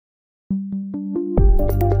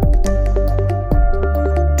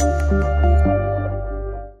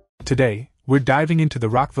Today, we're diving into the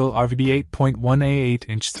Rockville RVB8.1A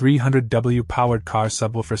 8-inch 300W powered car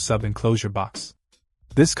subwoofer sub-enclosure box.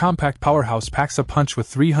 This compact powerhouse packs a punch with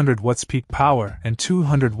 300 watts peak power and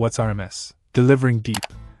 200 watts RMS, delivering deep,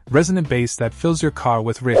 resonant bass that fills your car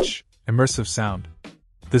with rich, immersive sound.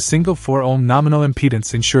 The single 4-ohm nominal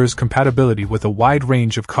impedance ensures compatibility with a wide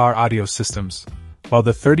range of car audio systems, while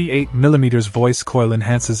the 38mm voice coil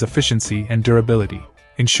enhances efficiency and durability,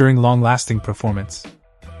 ensuring long-lasting performance.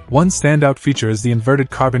 One standout feature is the inverted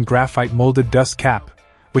carbon graphite molded dust cap,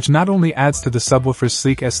 which not only adds to the subwoofer's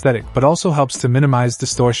sleek aesthetic but also helps to minimize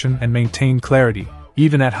distortion and maintain clarity,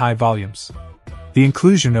 even at high volumes. The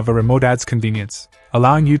inclusion of a remote adds convenience,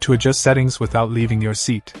 allowing you to adjust settings without leaving your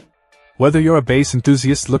seat. Whether you're a bass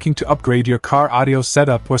enthusiast looking to upgrade your car audio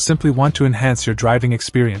setup or simply want to enhance your driving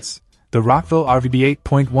experience, the Rockville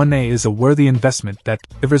RVB8.1A is a worthy investment that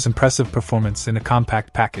delivers impressive performance in a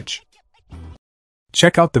compact package.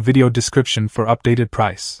 Check out the video description for updated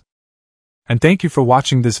price. And thank you for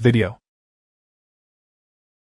watching this video.